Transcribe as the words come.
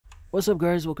What's up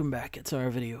guys, welcome back to our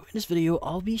video. In this video,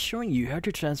 I'll be showing you how to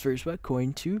transfer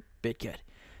Sweatcoin to Bitget.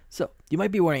 So, you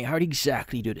might be wondering how to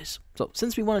exactly do this. So,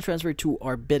 since we want to transfer to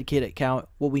our Bitget account,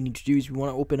 what we need to do is we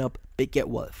want to open up Bitget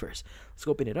wallet first. Let's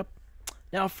go open it up.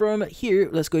 Now from here,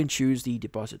 let's go and choose the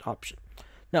deposit option.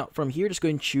 Now from here, just go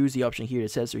and choose the option here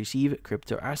that says receive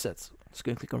crypto assets. Let's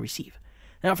go and click on receive.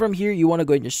 Now from here, you want to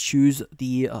go and just choose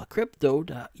the crypto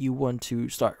that you want to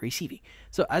start receiving.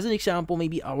 So as an example,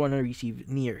 maybe I want to receive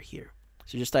near here.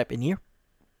 So just type in near,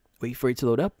 wait for it to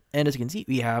load up, and as you can see,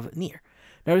 we have near.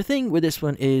 Now the thing with this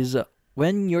one is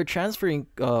when you're transferring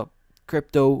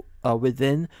crypto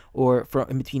within or from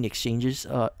in between exchanges,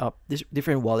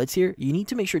 different wallets here, you need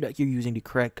to make sure that you're using the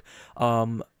correct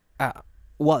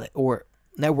wallet or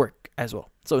network as well.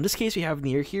 So in this case, we have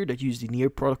near here that use the near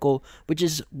protocol, which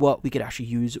is what we could actually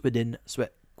use within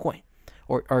Sweatcoin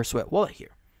or our Sweat wallet here.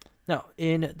 Now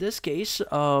in this case,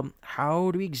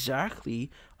 how do we exactly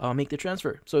make the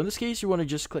transfer? So in this case, you want to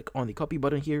just click on the copy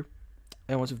button here,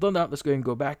 and once we've done that, let's go and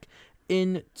go back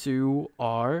into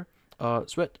our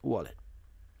Sweat wallet.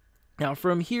 Now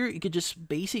from here, you could just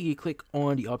basically click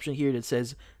on the option here that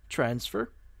says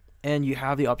transfer, and you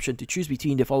have the option to choose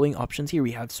between the following options here.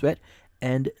 We have Sweat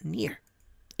and near.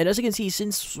 And as you can see,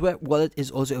 since Sweat wallet is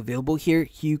also available here,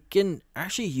 you can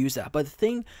actually use that. But the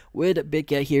thing with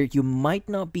Bitget here, you might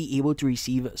not be able to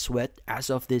receive Sweat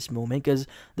as of this moment, because in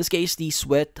this case, the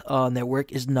Sweat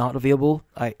network is not available.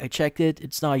 I checked it,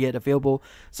 it's not yet available.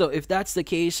 So if that's the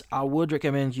case, I would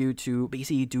recommend you to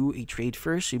basically do a trade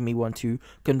first. You may want to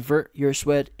convert your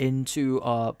Sweat into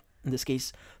in this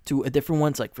case to a different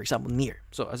ones, like for example near.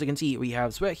 So as you can see, we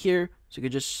have Sweat here, so you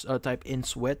could just type in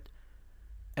Sweat,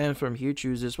 and from here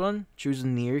choose this one, choose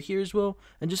near here as well,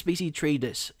 and just basically trade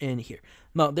this in here.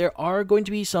 Now there are going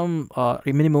to be some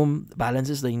minimum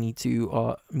balances that you need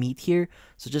to meet here,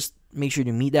 so just make sure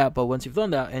to meet that. But once you've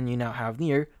done that and you now have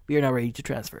near, we are now ready to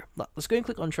transfer. Now, let's go and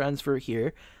click on transfer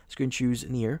here. Let's go and choose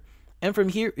near, and from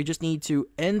here you just need to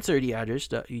enter the address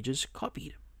that you just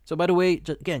copied. So by the way,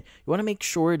 again, you want to make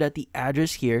sure that the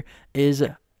address here is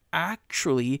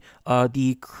actually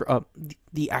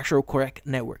the actual correct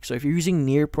network. So if you're using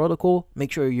near protocol,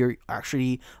 make sure you're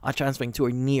actually transferring to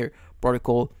a near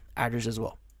protocol address as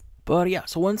well. But yeah,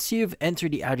 so once you've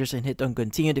entered the address and hit on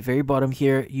continue at the very bottom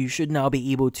here, you should now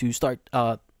be able to start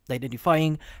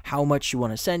identifying how much you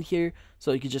want to send here.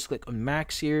 So you can just click on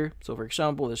max here. So for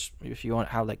example, if you want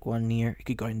to have like one near, you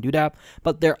could go ahead and do that.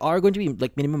 But there are going to be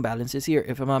like minimum balances here.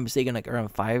 If I'm not mistaken, like around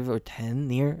 5 or 10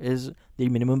 near is the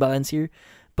minimum balance here.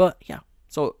 But yeah,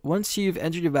 so once you've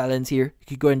entered your balance here, you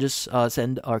could go and just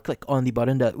send or click on the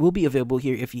button that will be available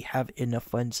here if you have enough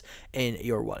funds in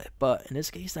your wallet. But in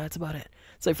this case, that's about it.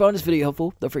 So if you found this video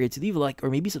helpful, don't forget to leave a like or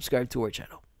maybe subscribe to our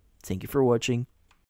channel. Thank you for watching.